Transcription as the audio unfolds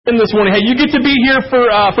This morning. Hey, you get to be here for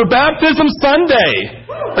Baptism Sunday.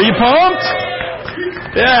 Are you pumped?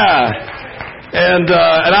 Yeah. And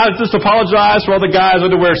I just apologize for all the guys who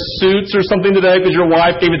had to wear suits or something today because your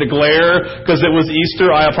wife gave you the glare because it was Easter.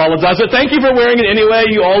 I apologize. But thank you for wearing it anyway.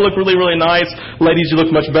 You all look really, really nice. Ladies, you look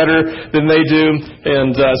much better than they do.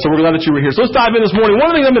 And so we're glad that you were here. So let's dive in this morning. One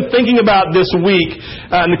of the things I've been thinking about this week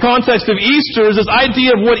in the context of Easter is this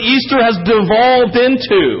idea of what Easter has devolved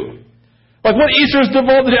into. Like what Easter has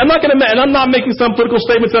devolved into. I'm not making some political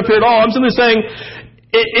statements up here at all. I'm simply saying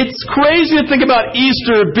it's crazy to think about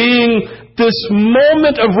Easter being this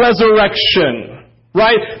moment of resurrection,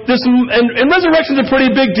 right? And resurrection is a pretty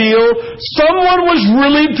big deal. Someone was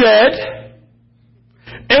really dead,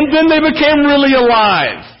 and then they became really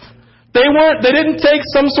alive. They didn't take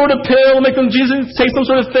some sort of pill, Jesus take some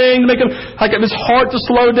sort of thing to make him, like his heart to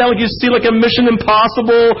slow down, like you see like a Mission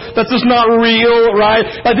Impossible, that's just not real, right?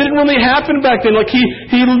 That didn't really happen back then. Like he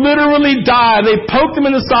literally died. They poked him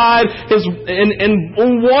in the side, and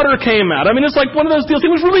water came out. I mean, it's like one of those deals.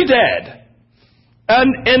 He was really dead.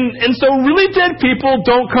 And so really dead people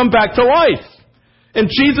don't come back to life.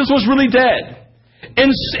 And Jesus was really dead.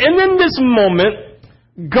 And in this moment,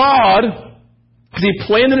 God, because he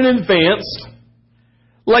planned it in advance,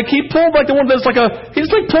 like he pulled like the one that's he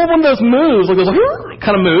just pulled one of those moves, like those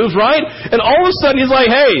kind of moves, right? And all of a sudden he's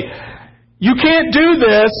like, hey, you can't do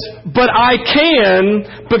this, but I can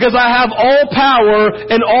because I have all power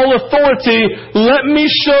and all authority. Let me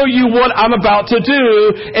show you what I'm about to do.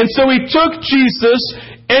 And so he took Jesus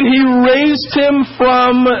and he raised him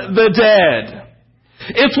from the dead.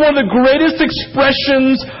 It's one of the greatest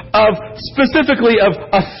expressions specifically of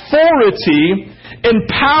authority and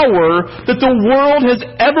power that the world has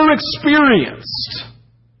ever experienced.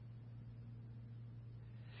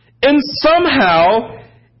 And somehow,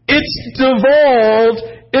 it's devolved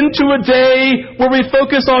into a day where we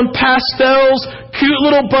focus on pastels, cute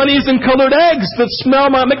little bunnies, and colored eggs that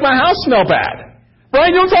make my house smell bad.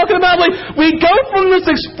 Right? You know what I'm talking about? Like, we go from this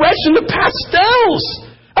expression to pastels.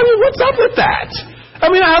 I mean, what's up with that? I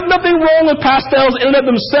mean, I have nothing wrong with pastels in and of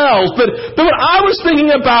themselves, but what I was thinking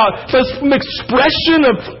about was an expression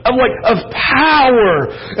of power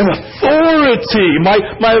and authority.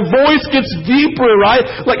 My voice gets deeper, right?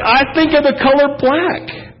 Like, I think of the color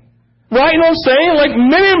black. Right? You know what I'm saying? Like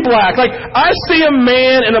Men in Black. Like, I see a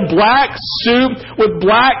man in a black suit with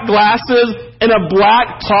black glasses and a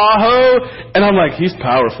black Tahoe, and I'm like, he's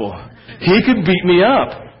powerful. He could beat me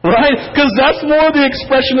up. Right? Because that's more the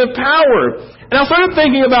expression of power. And I started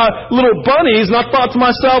thinking about little bunnies, and I thought to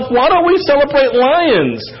myself, why don't we celebrate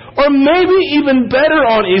lions? Or maybe even better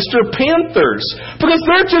on Easter, panthers. Because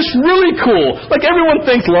they're just really cool. Like, everyone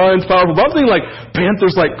thinks lions powerful, but I'm thinking, like,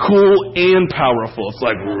 panthers, like, cool and powerful. It's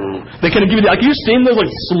like, they kind of give you, like, you've seen those,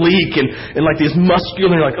 like, sleek and like, these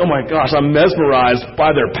muscular, you're like, oh my gosh, I'm mesmerized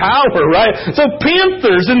by their power, right? So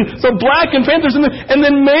panthers, and so black and panthers, and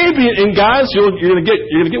then maybe, and guys, you're gonna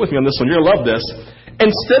get with me on this one, you're gonna love this.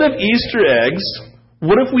 Instead of Easter eggs,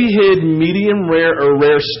 what if we hid medium rare or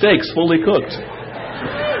rare steaks fully cooked?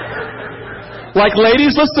 Like,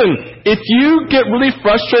 ladies, listen, if you get really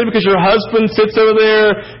frustrated because your husband sits over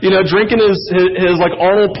there, drinking his like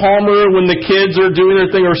Arnold Palmer when the kids are doing their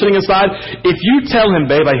thing or sitting inside, if you tell him,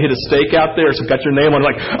 babe, I hit a steak out there, so got your name on it,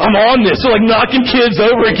 like, I'm on this. So like knocking kids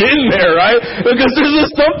over getting there, right? Because there's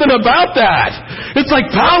just something about that. It's like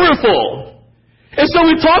powerful. And so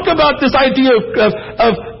we talk about this idea of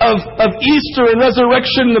Easter and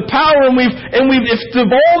resurrection and the power, and it's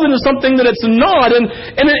devolved into something that it's not. And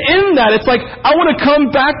in that, it's like, I want to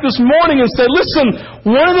come back this morning and say, listen,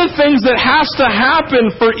 one of the things that has to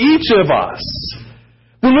happen for each of us,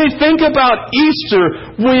 when we think about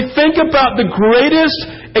Easter, when we think about the greatest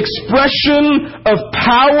expression of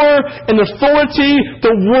power and authority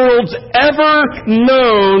the world's ever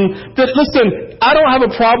known, that, listen, I don't have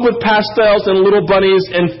a problem with pastels and little bunnies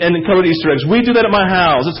and colored Easter eggs. We do that at my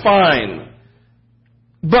house. It's fine.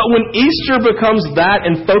 But when Easter becomes that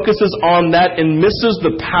and focuses on that and misses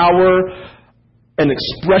the power and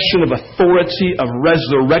expression of authority, of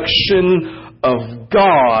resurrection, of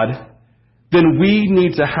God, then we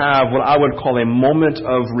need to have what I would call a moment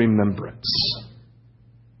of remembrance.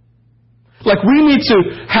 Like, we need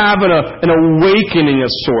to have an awakening of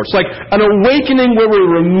sorts. Like, an awakening where we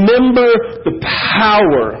remember the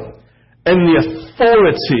power and the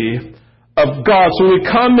authority of God. So when we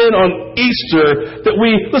come in on Easter, that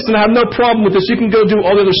we, listen, I have no problem with this. You can go do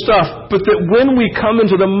all the other stuff. But that when we come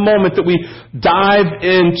into the moment, that we dive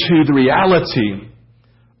into the reality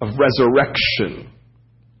of resurrection.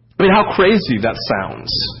 I mean, how crazy that sounds.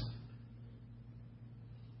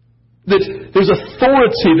 That there's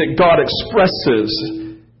authority that God expresses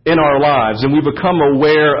in our lives, and we become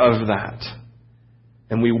aware of that.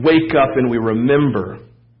 And we wake up and we remember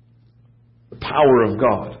the power of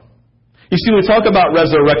God. You see, when we talk about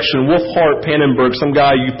resurrection, Wolfhart Pannenberg, some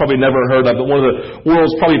guy you've probably never heard of, but one of the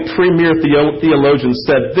world's probably premier theologians,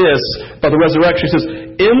 said this about the resurrection. He says,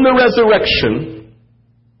 in the resurrection,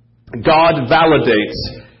 God validates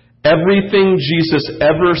everything Jesus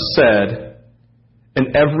ever said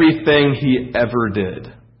and everything He ever did.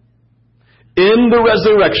 In the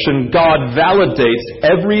resurrection, God validates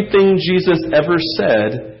everything Jesus ever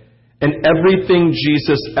said and everything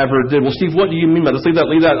Jesus ever did. Well, Steve, what do you mean by this? Leave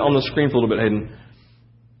that on the screen for a little bit, Hayden.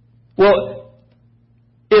 Well,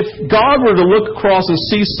 if God were to look across and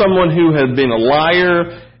see someone who had been a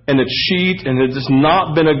liar and a cheat and had just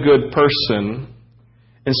not been a good person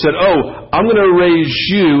and said, oh, I'm going to raise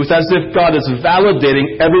you, it's as if God is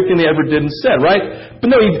validating everything they ever did and said, right? But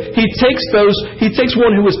no, he takes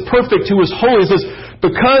one who is perfect, who is holy, and says,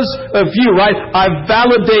 because of you, right, I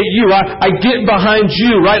validate you, I get behind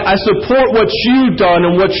you, right, I support what you've done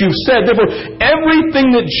and what you've said. Therefore, everything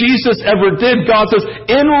that Jesus ever did, God says,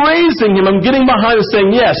 in raising Him, I'm getting behind and saying,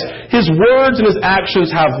 yes, His words and His actions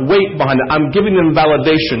have weight behind it. I'm giving them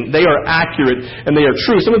validation. They are accurate and they are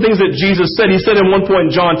true. Some of the things that Jesus said, He said in one point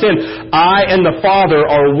in John 10, I and the Father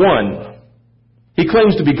are one. He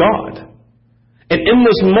claims to be God. And in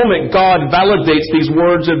this moment, God validates these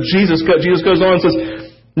words of Jesus. Jesus goes on and says,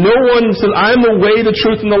 no one says, I am the way, the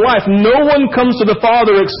truth, and the life. No one comes to the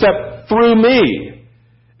Father except through me.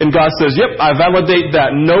 And God says, yep, I validate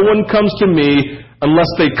that. No one comes to me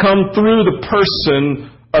unless they come through the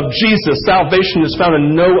person of Jesus. Salvation is found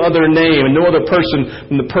in no other name and no other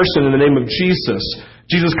person than the person in the name of Jesus.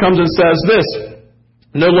 Jesus comes and says this,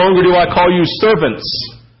 no longer do I call you servants.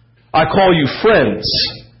 I call you friends.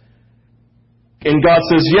 And God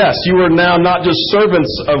says, yes, you are now not just servants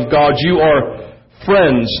of God, you are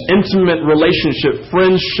friends, intimate relationship,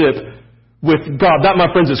 friendship with God. That, my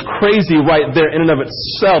friends, is crazy right there in and of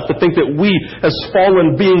itself, to think that we as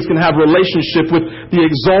fallen beings can have relationship with the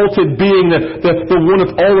exalted being, the one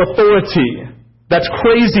with all authority. That's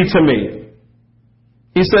crazy to me.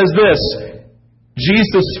 He says this,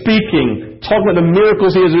 Jesus speaking, talking about the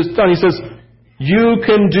miracles He has done, He says, you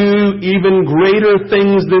can do even greater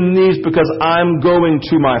things than these because I'm going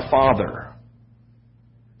to my Father.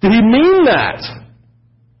 Did He mean that?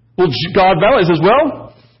 Well, God validates. He says,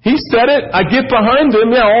 well, He said it. I get behind Him.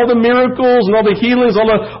 Yeah, all the miracles and all the healings,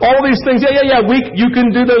 all these things. Yeah. You can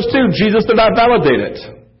do those too. Jesus did not validate it.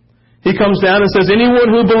 He comes down and says, anyone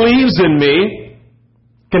who believes in me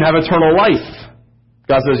can have eternal life.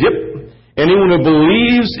 God says, yep. Anyone who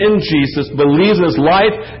believes in Jesus, believes in His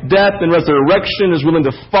life, death, and resurrection, is willing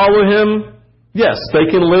to follow Him, yes, they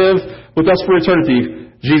can live with us for eternity.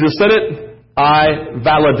 Jesus said it, I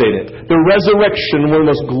validate it. The resurrection, one of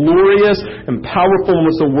the most glorious and powerful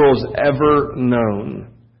moments the world has ever known.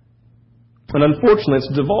 And unfortunately,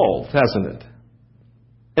 it's devolved, hasn't it?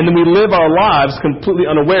 And then we live our lives completely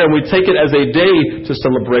unaware, and we take it as a day to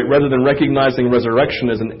celebrate rather than recognizing resurrection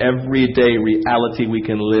as an everyday reality we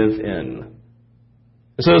can live in.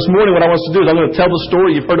 And so this morning what I want us to do is I'm going to tell the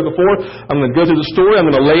story. You've heard it before. I'm going to go through the story. I'm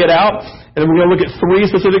going to lay it out. And then we're going to look at 3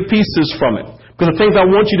 specific pieces from it. Because the things I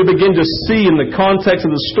want you to begin to see in the context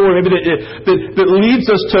of the story, maybe that leads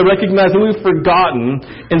us to recognize that we've forgotten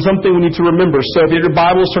and something we need to remember. So if you have your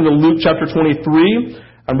Bibles, turn to Luke chapter 23.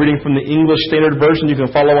 I'm reading from the English Standard Version. You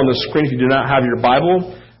can follow on the screen if you do not have your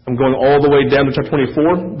Bible. I'm going all the way down to chapter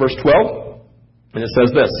 24, verse 12. And it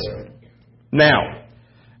says this. Now,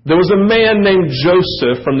 there was a man named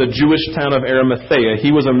Joseph from the Jewish town of Arimathea.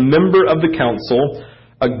 He was a member of the council,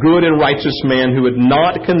 a good and righteous man who had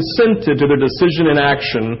not consented to their decision and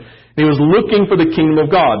action. And he was looking for the kingdom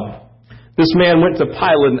of God. This man went to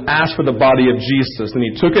Pilate and asked for the body of Jesus. And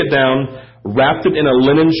he took it down, wrapped it in a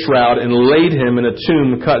linen shroud, and laid Him in a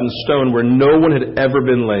tomb cut in stone where no one had ever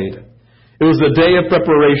been laid. It was the day of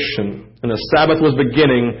preparation, and the Sabbath was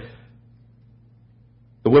beginning.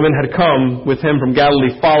 The women had come with Him from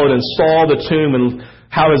Galilee, followed, and saw the tomb and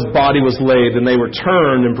how His body was laid. And they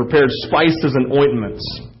returned and prepared spices and ointments.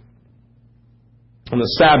 On the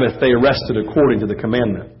Sabbath they rested according to the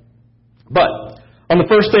commandment. But on the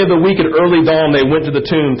first day of the week at early dawn, they went to the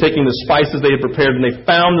tomb, taking the spices they had prepared, and they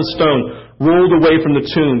found the stone rolled away from the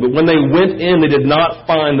tomb. But when they went in, they did not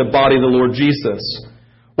find the body of the Lord Jesus.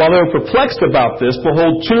 While they were perplexed about this,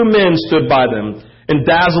 behold, 2 men stood by them in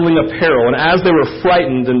dazzling apparel. And as they were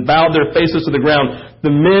frightened and bowed their faces to the ground,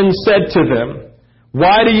 the men said to them,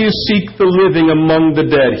 why do you seek the living among the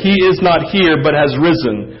dead? He is not here, but has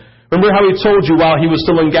risen. Remember how he told you while he was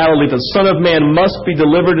still in Galilee, the Son of Man must be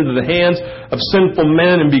delivered into the hands of sinful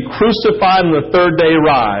men and be crucified and the third day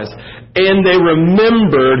rise. And they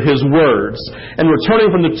remembered his words. And returning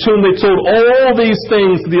from the tomb, they told all these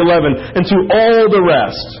things to the 11 and to all the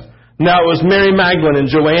rest. Now it was Mary Magdalene and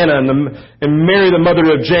Joanna and Mary the mother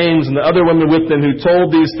of James and the other women with them who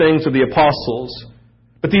told these things to the apostles.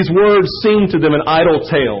 But these words seemed to them an idle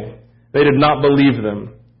tale. They did not believe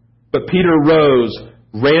them. But Peter rose,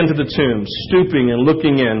 ran to the tomb, stooping and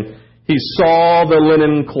looking in. He saw the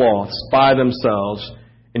linen cloths by themselves,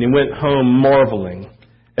 and he went home marveling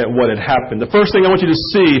at what had happened. The first thing I want you to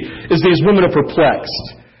see is these women are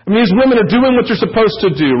perplexed. I mean, these women are doing what you're supposed to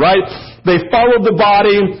do, right? They followed the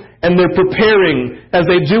body, and they're preparing, as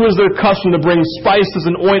they do as their custom, to bring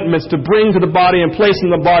spices and ointments to bring to the body and place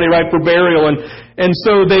in the body, right, for burial. And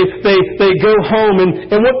so they go home,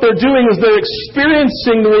 and what they're doing is they're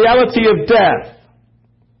experiencing the reality of death.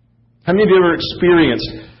 How many of you ever experienced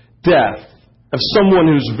death of someone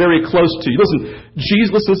who's very close to you? Listen,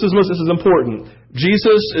 Jesus, this is important.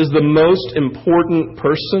 Jesus is the most important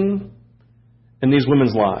person in these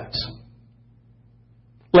women's lives.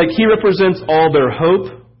 Like, he represents all their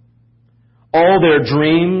hope, all their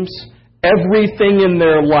dreams, everything in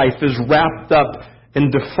their life is wrapped up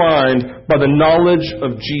and defined by the knowledge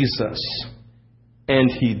of Jesus. And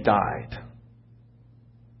he died.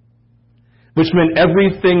 Which meant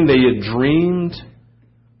everything they had dreamed,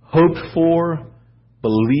 hoped for,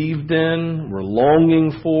 believed in, were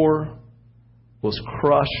longing for, was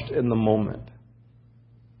crushed in the moment.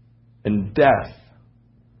 And death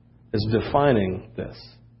is defining this.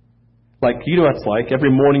 Like, you know what it's like.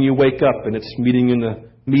 Every morning you wake up and it's meeting you.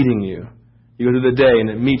 You go through the day and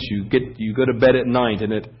it meets you. You go to bed at night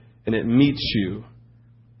and it meets you.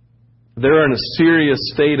 They're in a serious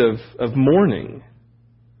state of mourning.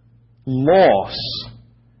 Loss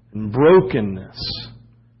and brokenness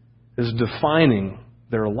is defining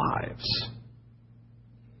their lives.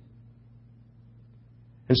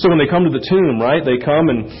 And so when they come to the tomb, right, they come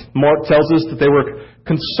and Mark tells us that they were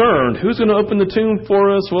concerned. Who's going to open the tomb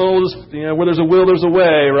for us? Well, just, where there's a will, there's a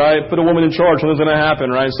way, right? Put a woman in charge. Something's going to happen,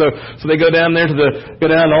 right? So they go down there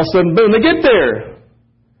and all of a sudden, boom, they get there.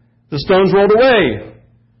 The stone's rolled away.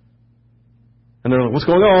 And they're like, what's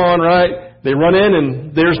going on, right? They run in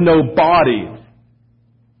and there's no body.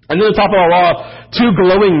 And then on top of it all, two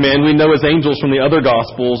glowing men we know as angels from the other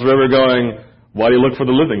Gospels are ever going, why do you look for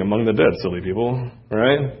the living among the dead, silly people?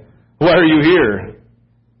 Right? Why are you here?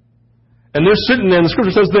 And they're sitting there, and the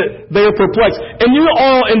Scripture says that they are perplexed. And you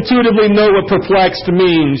all intuitively know what perplexed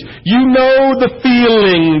means. You know the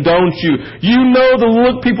feeling, don't you? You know the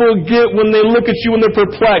look people get when they look at you when they're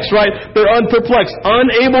perplexed, right? They're unperplexed,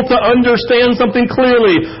 unable to understand something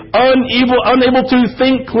clearly, unable to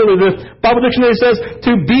think clearly. The Bible Dictionary says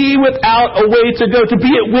to be without a way to go, to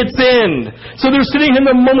be at wit's end. So they're sitting in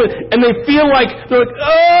the moment, and they feel like they're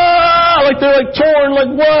like torn,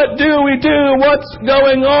 like what do we do? What's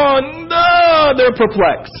going on? They're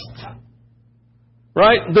perplexed.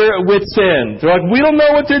 Right? They're at wit's end. They're like, we don't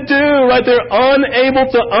know what to do. Right? They're unable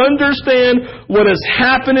to understand what is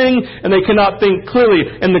happening, and they cannot think clearly.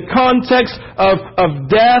 In the context of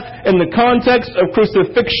death, in the context of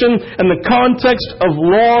crucifixion, in the context of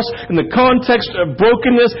loss, in the context of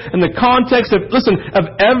brokenness, in the context of,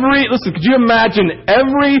 could you imagine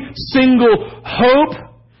every single hope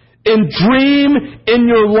and dream in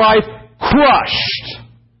your life crushed?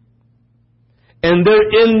 And they're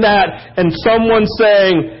in that, and someone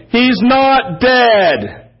saying, he's not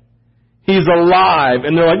dead. He's alive.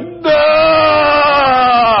 And they're like,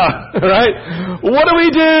 ah! Right? What do we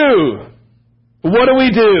do? What do we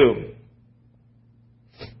do?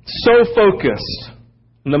 So focused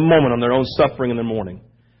in the moment on their own suffering in the morning.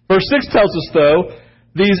 Verse 6 tells us, though,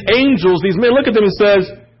 these angels, these men, look at them and says,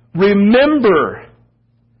 remember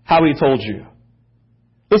how he told you.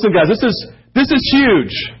 Listen, guys, this is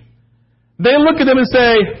huge. They look at them and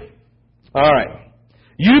say, all right,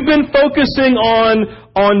 you've been focusing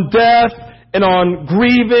on death and on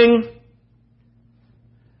grieving.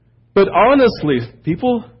 But honestly,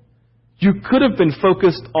 people, you could have been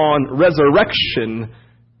focused on resurrection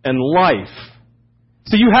and life.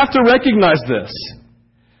 So you have to recognize this.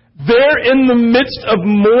 They're in the midst of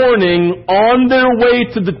mourning on their way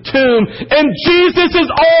to the tomb, and Jesus has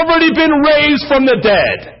already been raised from the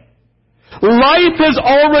dead. Life has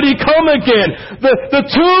already come again. The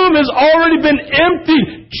tomb has already been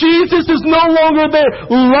emptied. Jesus is no longer there.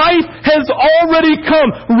 Life has already come.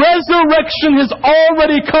 Resurrection has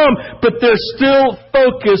already come. But they're still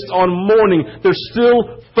focused on mourning. They're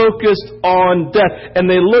still focused on death. And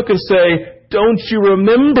they look and say, don't you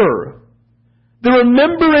remember The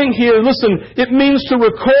remembering here, listen, it means to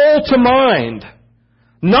recall to mind.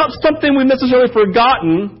 Not something we've necessarily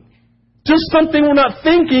forgotten, just something we're not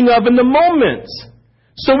thinking of in the moment.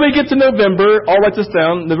 So we get to November. I'll write this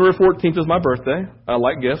down. November 14th is my birthday. I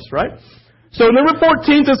like gifts, right? So November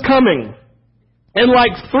 14th is coming. And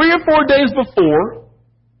like 3 or 4 days before,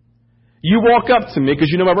 you walk up to me because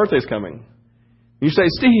you know my birthday's coming. You say,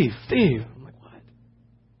 Steve. I'm like, what?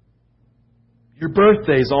 Your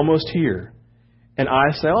birthday's almost here. And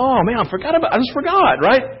I say, oh man, I just forgot,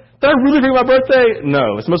 right? Did I really forget my birthday?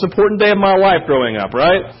 No. It's the most important day of my life growing up,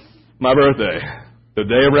 right? My birthday. The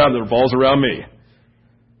day that revolves around me.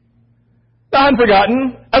 I hadn't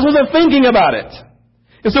forgotten. I wasn't thinking about it.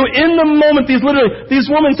 And so in the moment, these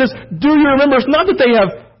women says, do you remember? It's not that they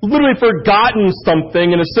have literally forgotten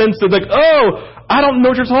something in a sense that like, oh, I don't know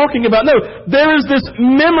what you're talking about. No, there is this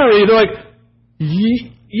memory. They're like,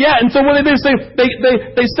 yeah. And so what they say,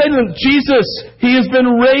 they say to them, Jesus, He has been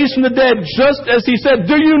raised from the dead just as He said.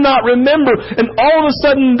 Do you not remember? And all of a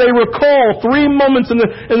sudden they recall 3 moments in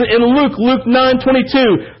Luke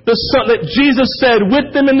 9:22. The Son, that Jesus said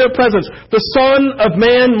with them in their presence, the Son of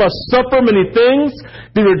Man must suffer many things,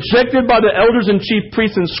 be rejected by the elders and chief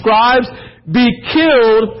priests and scribes, be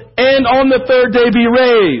killed, and on the 3rd day be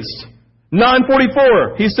raised.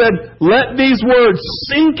 9:44, He said, let these words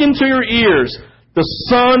sink into your ears. The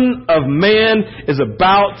Son of Man is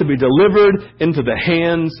about to be delivered into the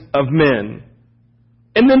hands of men.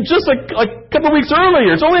 And then just like a couple of weeks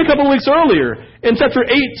earlier, it's only a couple of weeks earlier, in chapter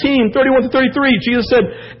 18, 31 to 33, Jesus said,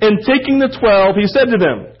 and taking the 12, He said to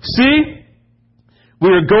them, see, we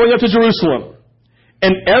are going up to Jerusalem,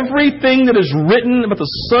 and everything that is written about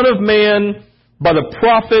the Son of Man by the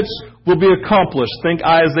prophets will be accomplished. Think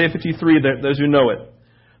Isaiah 53, those who know it.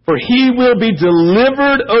 For He will be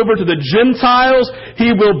delivered over to the Gentiles. He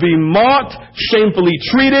will be mocked, shamefully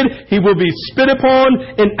treated. He will be spit upon.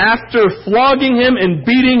 And after flogging Him and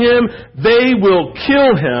beating Him, they will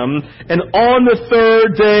kill Him. And on the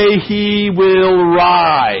 3rd day, He will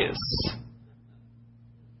rise.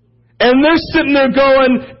 And they're sitting there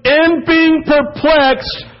going, and being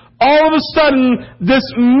perplexed, all of a sudden, this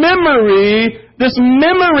memory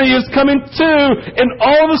is coming too, and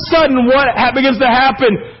all of a sudden, what begins to happen?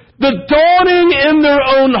 The dawning in their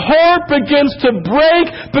own heart begins to break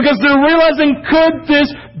because they're realizing, could this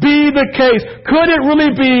be the case? Could it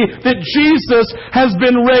really be that Jesus has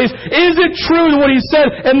been raised? Is it true what He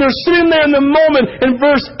said? And they're sitting there in the moment, and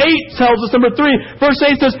verse 8 tells us, number 3, verse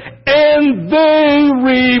 8 says, and they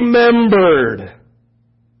remembered.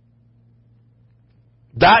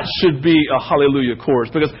 That should be a hallelujah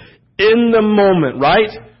chorus, because in the moment, right?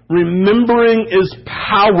 Remembering is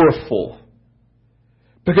powerful.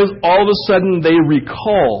 Because all of a sudden they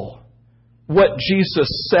recall what Jesus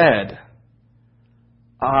said.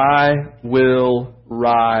 I will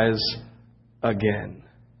rise again.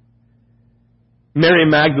 Mary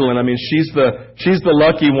Magdalene, she's the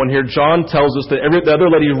lucky one here. John tells us that the other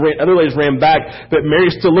ladies ran back, but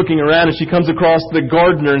Mary's still looking around, and she comes across the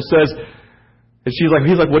gardener and says, and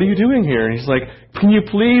he's like, what are you doing here? And he's like, can you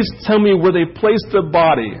please tell me where they placed the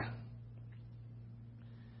body?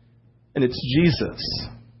 And it's Jesus.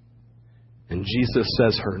 And Jesus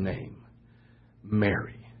says her name,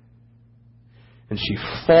 Mary. And she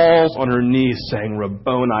falls on her knees saying,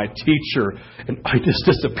 Rabboni, teacher. And it just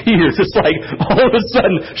disappears. It's like all of a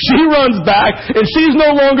sudden she runs back and she's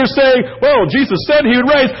no longer saying, well, Jesus said He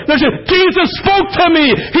would raise. No, Jesus spoke to me.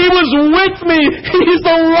 He was with me. He's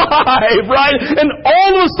alive, right? And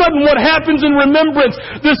all of a sudden what happens in remembrance,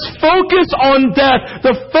 this focus on death,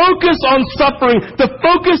 the focus on suffering, the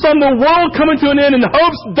focus on the world coming to an end and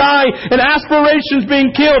hopes dying and aspirations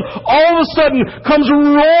being killed, all of a sudden comes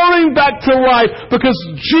roaring back to life. Because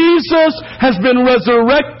Jesus has been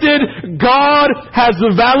resurrected, God has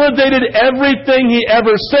validated everything He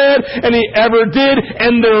ever said and He ever did,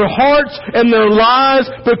 and their hearts and their lives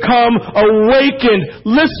become awakened.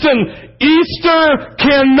 Listen, Easter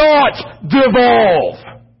cannot devolve.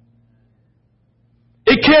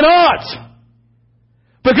 It cannot.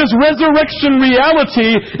 Because resurrection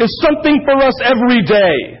reality is something for us every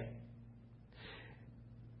day.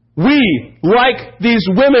 We, like these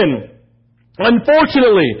women,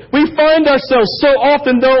 unfortunately, we find ourselves so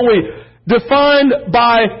often, don't we, defined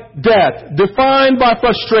by death, defined by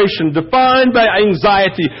frustration, defined by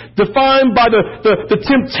anxiety, defined by the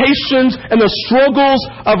temptations and the struggles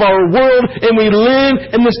of our world, and we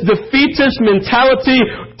live in this defeatist mentality,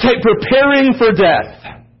 preparing for death.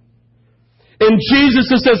 And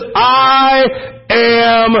Jesus says, I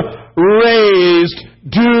am raised.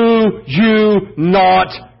 Do you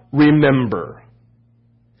not remember?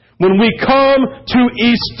 When we come to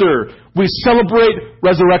Easter, We celebrate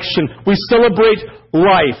resurrection. We celebrate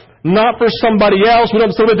life. Not for somebody else. We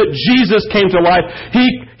don't celebrate that Jesus came to life.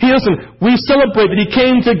 Listen, we celebrate that He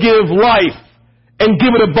came to give life and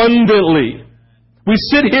give it abundantly. We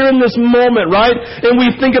sit here in this moment, right? And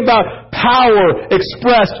we think about power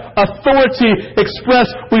expressed, authority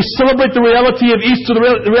expressed. We celebrate the reality of Easter,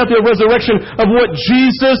 the reality of resurrection, of what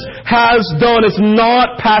Jesus has done. It's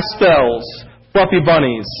not pastels, fluffy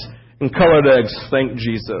bunnies, and colored eggs. Thank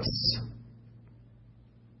Jesus.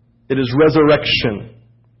 It is resurrection.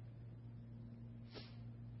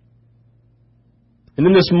 And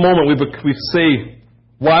in this moment, we say,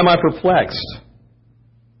 why am I perplexed?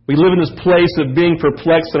 We live in this place of being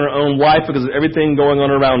perplexed in our own life because of everything going on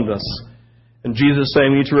around us. And Jesus is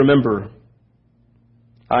saying, you need to remember,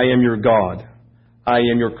 I am your God. I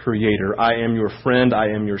am your Creator. I am your friend. I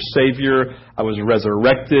am your Savior. I was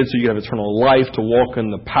resurrected so you have eternal life, to walk in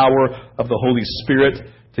the power of the Holy Spirit,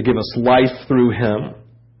 to give us life through Him.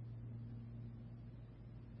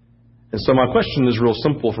 And so my question is real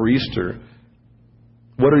simple for Easter.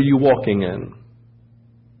 What are you walking in?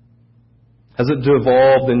 Has it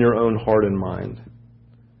devolved in your own heart and mind?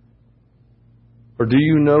 Or do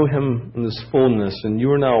you know Him in this fullness and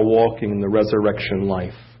you are now walking in the resurrection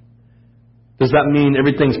life? Does that mean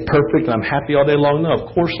everything's perfect and I'm happy all day long? No,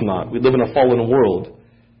 of course not. We live in a fallen world.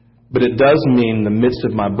 But it does mean in the midst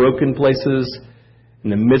of my broken places,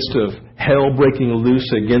 in the midst of hell breaking loose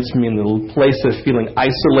against me, in the place of feeling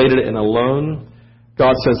isolated and alone,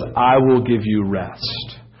 God says, I will give you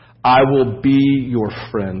rest. I will be your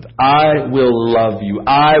friend. I will love you.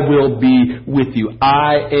 I will be with you.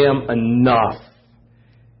 I am enough.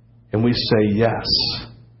 And we say yes.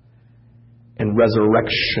 And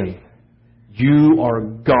resurrection. You are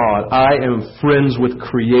God. I am friends with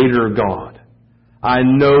Creator God. I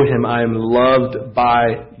know Him. I am loved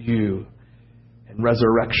by you. And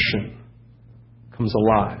resurrection comes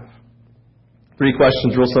alive. 3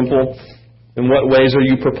 questions, real simple. In what ways are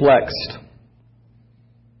you perplexed?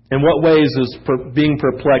 In what ways is being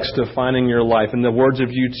perplexed defining your life? In the words of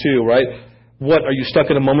U2, right? What, are you stuck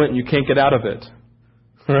in a moment and you can't get out of it?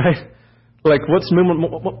 Right? Like, what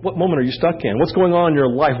moment are you stuck in? What's going on in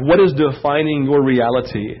your life? What is defining your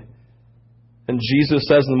reality? And Jesus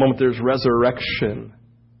says in the moment there's resurrection.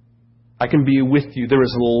 I can be with you. There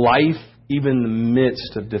is life even in the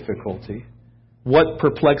midst of difficulty. What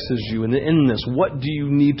perplexes you? And in this, what do you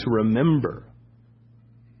need to remember?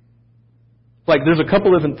 Like, there's a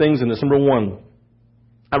couple different things in this. Number one,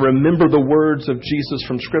 I remember the words of Jesus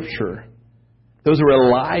from Scripture. Those are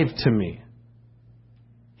alive to me.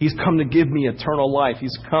 He's come to give me eternal life.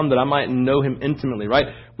 He's come that I might know Him intimately, right?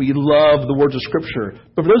 We love the words of Scripture.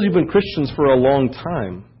 But for those who've been Christians for a long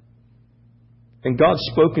time, and God's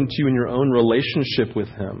spoken to you in your own relationship with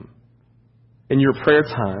Him, in your prayer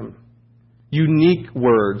time, unique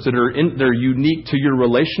words that are unique to your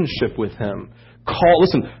relationship with Him.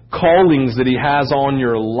 Callings that He has on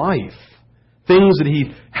your life. Things that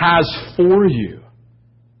He has for you.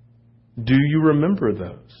 Do you remember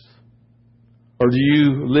those? Or do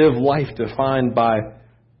you live life defined by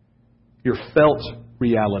your felt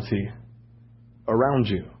reality around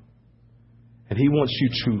you? And He wants you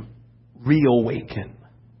to reawaken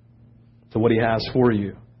to what He has for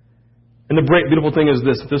you. And the great, beautiful thing is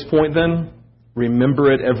this. At this point then,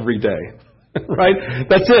 remember it every day. Right?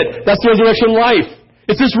 That's it. That's the resurrection life.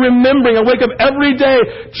 It's just remembering. I wake up every day.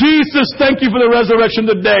 Jesus, thank you for the resurrection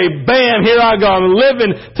today. Bam, here I go. I'm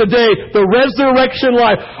living today the resurrection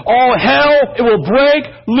life. All hell, it will break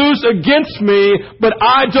loose against me, but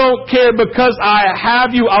I don't care because I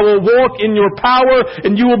have you. I will walk in your power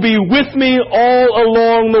and you will be with me all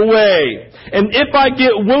along the way. And if I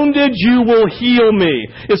get wounded, you will heal me.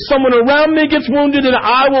 If someone around me gets wounded, then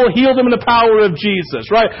I will heal them in the power of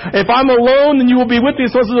Jesus, right? If I'm alone, then you will be with me.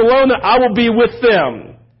 If someone is alone, then I will be with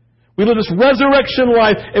them. We live this resurrection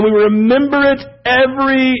life, and we remember it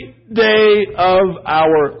every day of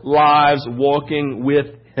our lives, walking with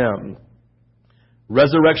Him.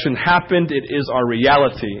 Resurrection happened. It is our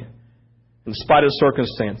reality, in spite of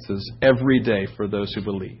circumstances, every day for those who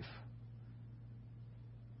believe.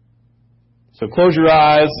 So close your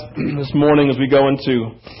eyes this morning as we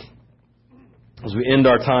end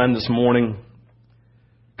our time this morning.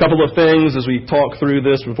 A couple of things as we talk through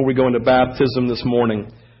this before we go into baptism this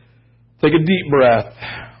morning. Take a deep breath.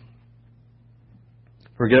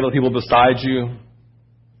 Forget about the people beside you.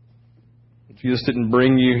 Jesus didn't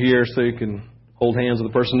bring you here so you can hold hands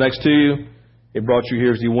with the person next to you. He brought you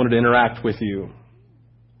here because He wanted to interact with you.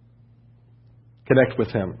 Connect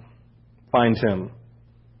with Him. Find Him.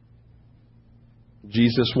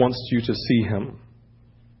 Jesus wants you to see Him.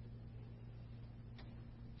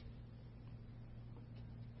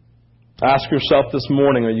 Ask yourself this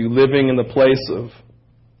morning, are you living in the place of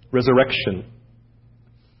resurrection?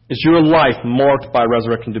 Is your life marked by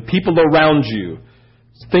resurrection? Do people around you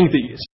think that